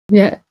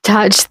Yeah,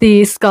 touch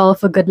the skull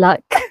for good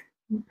luck.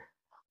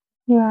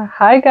 Yeah.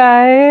 Hi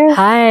guys.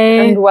 Hi.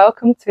 And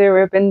welcome to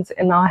Ribbons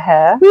in Our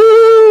Hair.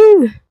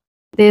 Woo!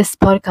 This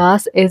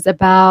podcast is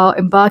about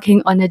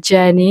embarking on a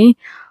journey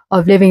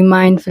of living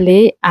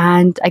mindfully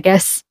and I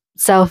guess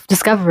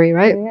self-discovery,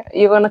 right? Yeah,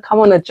 you're going to come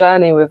on a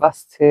journey with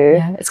us too.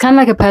 Yeah, it's kind of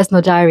like a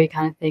personal diary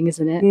kind of thing,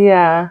 isn't it?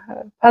 Yeah.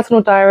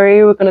 Personal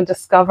diary. We're going to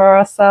discover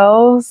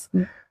ourselves.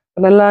 We're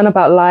going to learn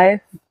about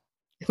life.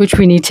 Which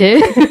we need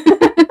to.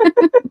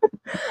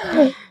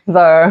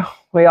 Though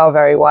we are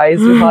very wise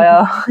with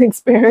our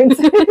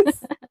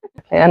experiences.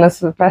 And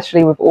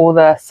especially with all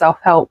the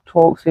self-help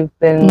talks we've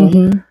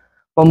been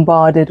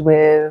bombarded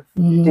with.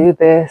 Do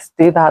this,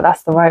 do that.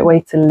 That's the right way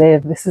to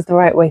live. This is the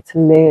right way to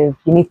live.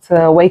 You need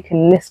to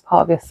awaken this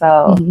part of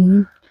yourself.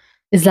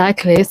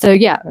 Exactly. So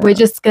yeah, we're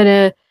just going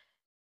to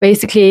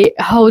basically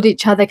hold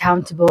each other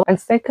accountable. And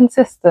stay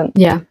consistent.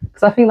 Yeah.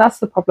 Because I think that's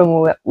the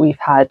problem we've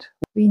had.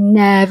 We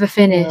never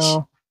finish.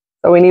 No.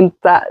 So we need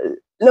that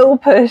little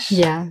push.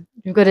 Yeah,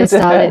 we've got to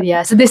start it.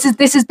 Yeah. So this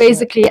is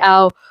basically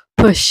our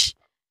push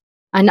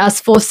and us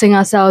forcing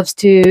ourselves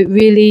to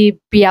really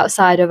be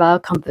outside of our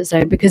comfort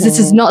zone, because this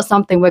is not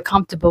something we're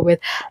comfortable with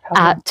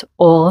at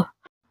all.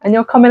 And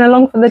you're coming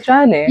along for the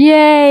journey.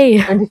 Yay!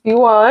 And if you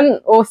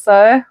want,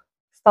 also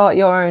start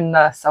your own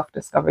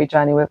self-discovery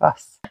journey with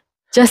us.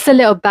 Just a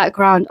little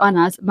background on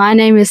us. My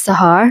name is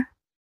Sahar.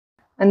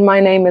 And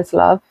my name is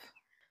Love.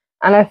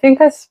 And I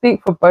think I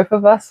speak for both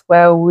of us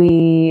why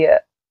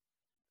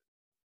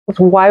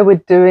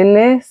we're doing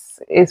this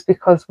is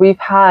because we've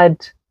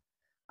had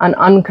an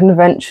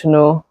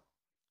unconventional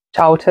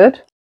childhood,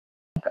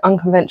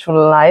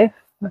 unconventional life,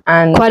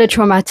 and quite a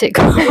traumatic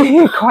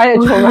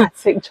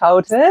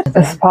childhood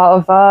as part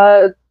of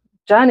our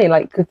journey.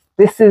 Like,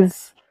 this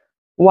is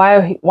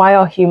why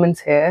are humans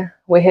here?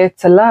 We're here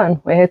to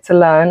learn. We're here to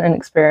learn and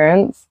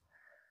experience.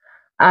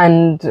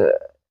 And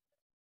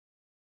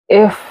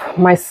if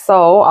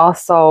our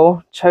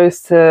soul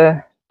chose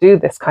to do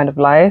this kind of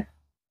life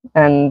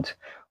and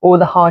all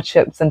the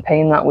hardships and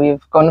pain that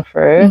we've gone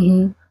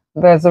through,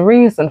 there's a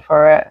reason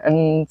for it,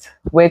 and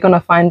we're going to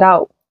find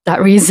out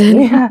that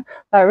reason.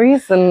 That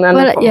reason,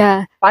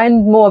 and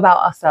find more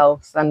about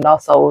ourselves and our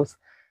souls,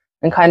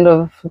 and kind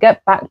of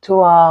get back to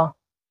our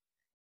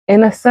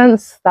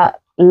innocence, that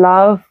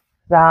love,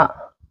 that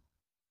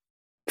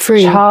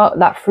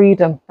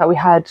freedom that we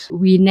had.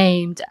 We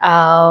named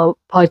our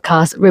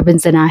podcast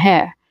Ribbons in Our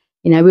Hair.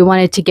 You know, we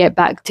wanted to get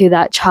back to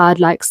that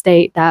childlike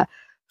state, that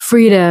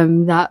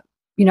freedom, that,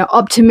 you know,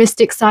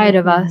 optimistic side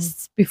of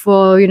us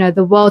before, you know,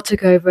 the world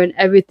took over and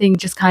everything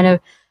just kind of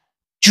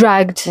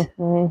dragged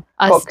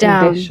us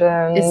down.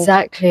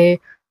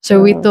 Exactly.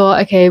 So we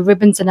thought, okay,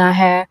 Ribbons in Our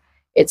Hair,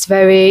 it's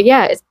very,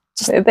 it's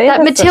just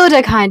that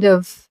Matilda kind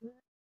of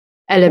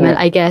element,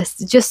 I guess.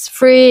 Just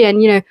free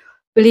and, you know,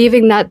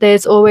 believing that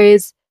there's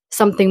always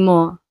something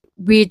more.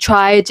 We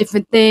try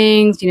different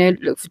things, you know,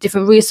 look for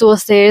different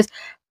resources,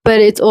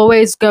 but it's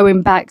always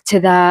going back to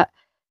that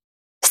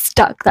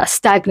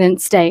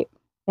stagnant state.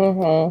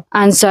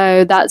 And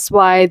so that's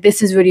why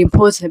this is really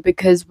important,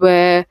 because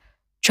we're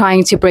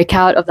trying to break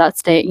out of that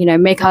state, you know,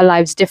 make our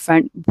lives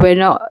different. We're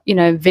not, you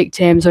know,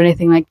 victims or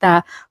anything like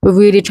that. We're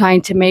really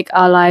trying to make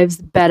our lives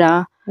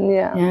better.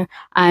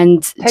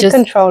 And take just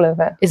control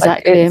of it.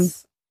 Exactly. Like,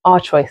 it's our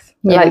choice.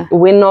 Like,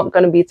 we're not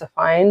going to be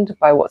defined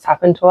by what's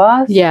happened to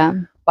us.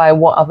 By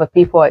what other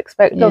people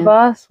expect of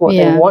us, what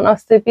they want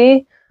us to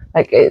be.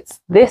 Like, it's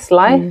this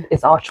life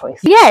is our choice.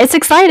 Yeah, it's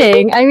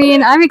exciting. I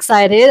mean, I'm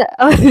excited.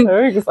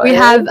 Very excited. We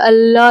have a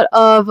lot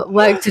of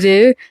work to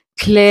do,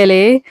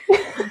 clearly.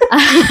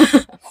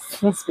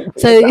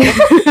 So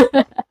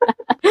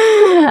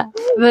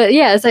but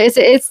yeah, so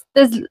it's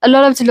there's a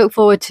lot to look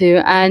forward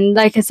to, and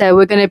like I said,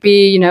 we're going to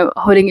be, you know,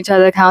 holding each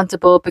other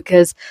accountable,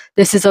 because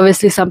this is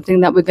obviously something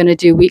that we're going to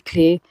do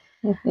weekly.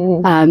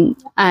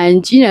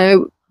 And you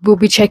know, we'll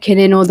be checking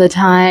in all the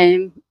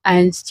time.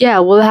 And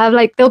we'll have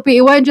like,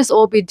 it won't just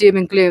all be doom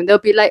and gloom.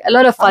 There'll be like a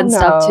lot of fun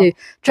stuff too.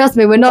 Trust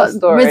me, we're not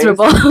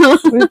miserable.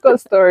 We've got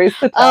stories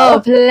to tell. Oh,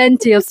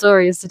 plenty of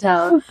stories to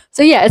tell.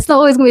 So it's not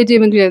always going to be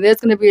doom and gloom. There's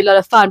going to be a lot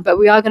of fun, but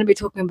we are going to be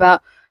talking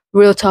about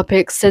real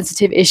topics,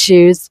 sensitive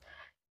issues,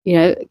 you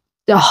know,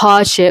 the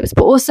hardships,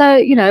 but also,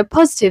 you know,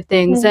 positive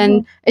things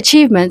and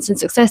achievements and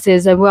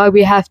successes, and why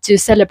we have to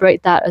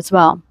celebrate that as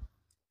well.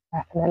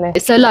 Definitely.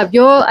 So Love,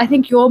 I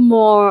think you're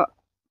more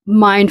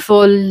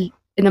mindful,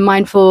 in a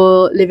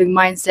mindful living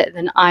mindset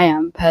than I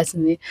am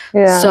personally.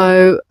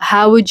 So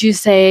how would you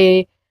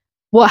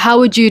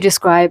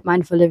describe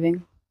mindful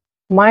living?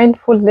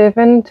 Mindful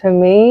living to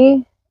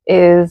me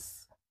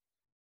is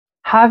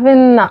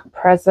having that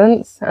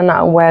presence and that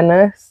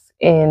awareness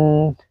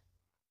in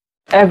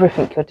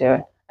everything you're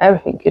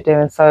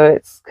doing. So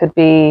it could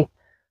be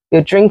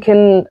you're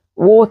drinking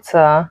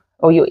water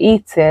or you're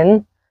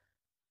eating,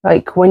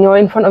 like when you're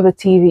in front of the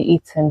TV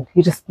eating,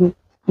 you just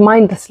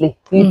mindlessly,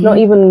 you're not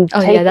even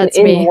taking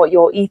in what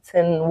you're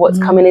eating, what's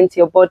coming into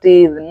your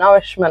body, the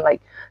nourishment, like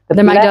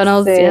the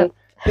McDonald's.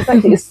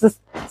 Exactly. It's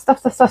just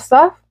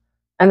stuff,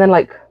 and then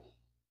like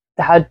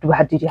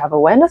did you have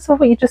awareness of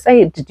what you just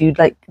ate? Did you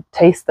like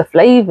taste the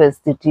flavors?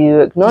 Did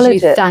you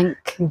acknowledge it?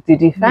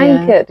 Did you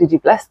thank it? Did you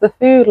bless the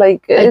food?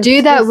 Like, I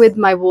do that with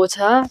my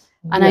water,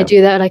 and I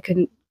do that like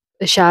in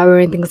the shower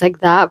and things like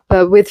that.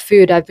 But with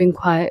food, I've been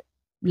quite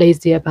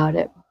lazy about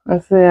it.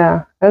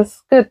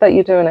 It's good that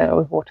you're doing it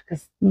with water,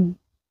 because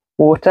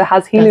water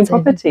has healing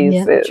properties.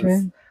 Yeah,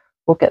 true.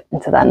 We'll get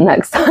into that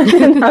next time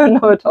in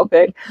another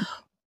topic.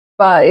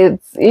 But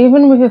it's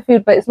even with your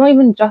food, but it's not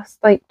even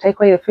just like take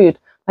away your food.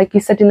 Like you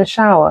said, in the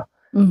shower,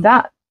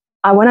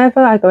 whenever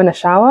I go in a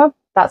shower,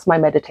 that's my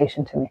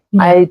meditation to me.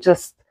 I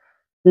just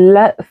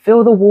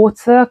feel the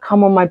water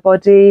come on my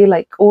body,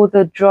 like all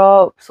the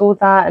drops, all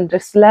that, and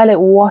just let it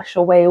wash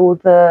away all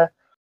the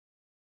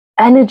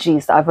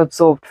energies that I've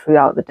absorbed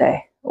throughout the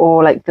day,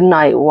 or like the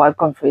night, or I've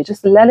gone through.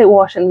 Just let it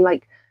wash and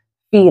like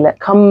feel it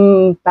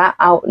come back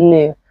out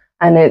new.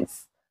 And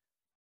it's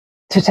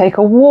to take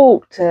a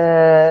walk,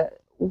 to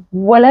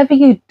whatever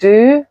you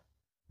do,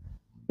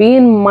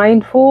 being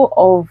mindful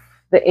of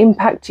the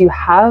impact you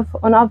have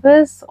on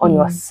others, on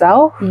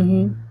yourself,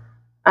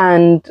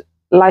 and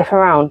life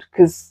around.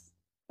 Because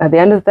at the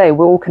end of the day,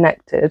 we're all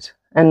connected.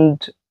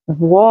 And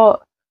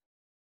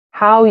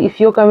if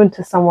you're going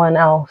to someone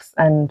else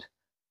and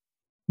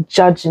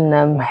judging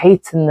them,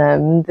 hating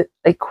them,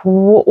 like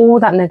all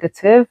that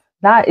negative,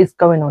 that is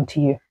going on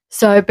to you.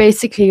 So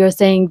basically you're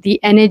saying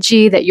the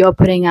energy that you're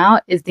putting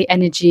out is the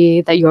energy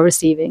that you're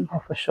receiving.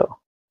 Oh, for sure.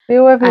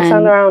 Feel every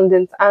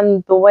surroundings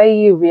and the way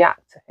you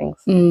react to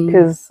things.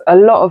 Because a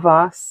lot of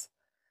us,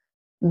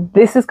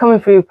 this is coming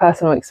through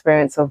personal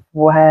experience of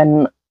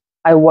when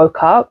I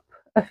woke up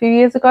a few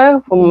years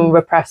ago from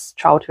repressed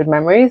childhood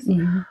memories.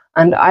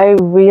 And I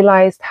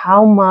realized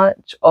how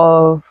much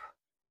of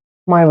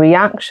my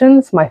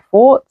reactions, my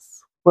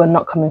thoughts, were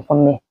not coming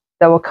from me.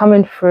 They were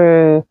coming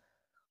through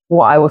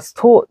what I was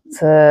taught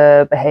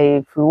to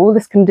behave, through all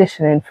this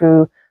conditioning,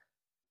 through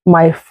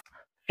my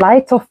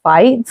flight or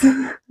fight.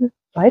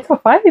 Fight or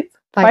flight?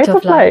 Fight or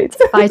flight.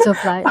 Fight or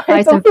flight.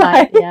 Fight or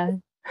flight, yeah.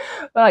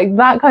 Like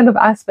that kind of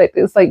aspect,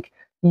 it's like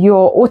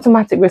your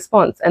automatic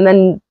response. And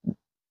then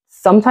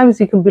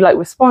sometimes you can be like,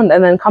 respond,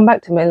 and then come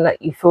back to me and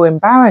like you feel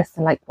embarrassed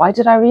and like, why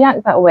did I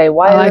react that way?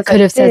 Why I could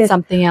have said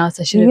something else.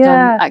 I should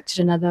have acted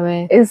another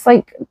way. It's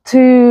like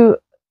to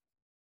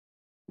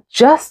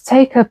just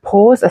take a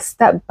pause, a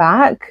step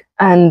back,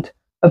 and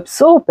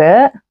absorb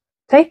it,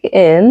 take it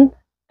in,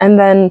 and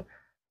then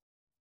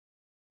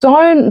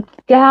don't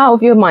get out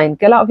of your mind.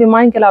 Get out of your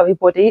mind, get out of your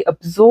body,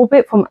 absorb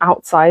it from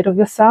outside of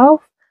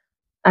yourself,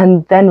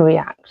 and then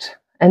react.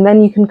 And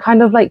then you can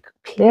kind of like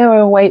clear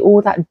away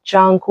all that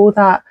junk, all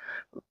that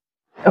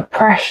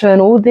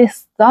oppression, all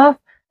this stuff,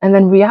 and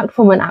then react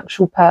from an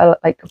actual a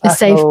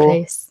safe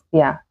place.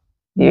 Yeah.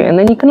 And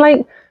then you can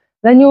like,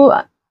 then you'll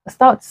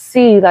start to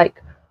see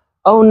like,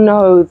 oh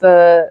no,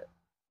 the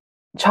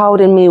child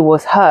in me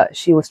was hurt.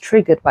 She was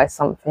triggered by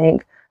something,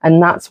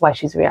 and that's why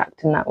she's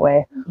reacting that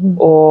way.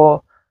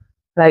 Or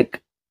like,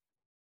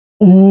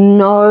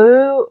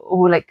 no,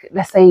 or like,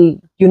 let's say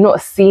you're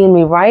not seeing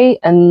me right,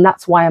 and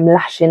that's why I'm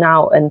lashing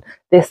out and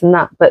this and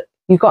that. But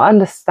you got to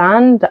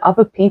understand that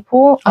other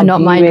people are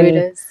not mind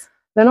readers.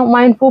 They're not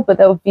mindful, but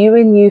they're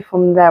viewing you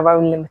from their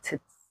own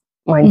limited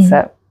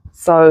mindset.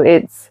 So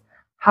it's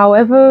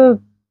however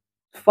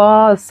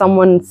far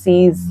someone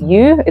sees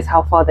you is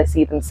how far they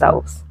see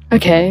themselves.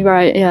 Okay,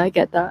 right, yeah, I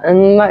get that.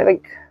 And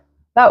like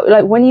that,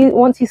 like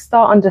once you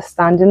start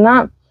understanding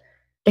that,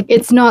 like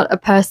it's not a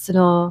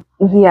personal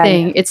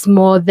thing; it's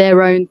more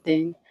their own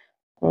thing.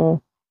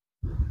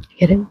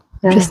 Get it?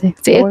 Yeah. Interesting.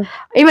 See,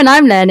 even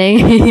I'm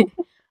learning.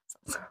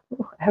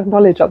 I have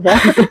knowledge of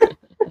that.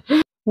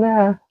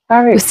 Yeah,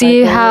 very. We'll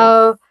see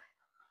how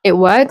it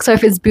works, or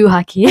if it's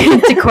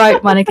buhaki, to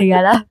quote Monica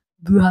Geller.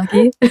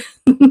 Buhaki.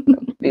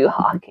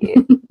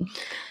 Buhaki.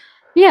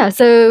 Yeah,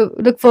 so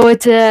look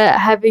forward to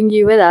having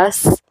you with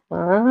us.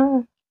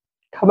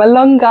 Come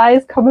along,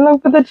 guys. Come along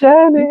for the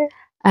journey.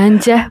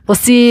 And yeah, we'll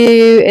see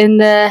you in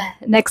the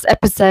next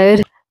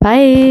episode.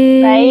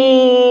 Bye.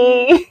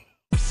 Bye.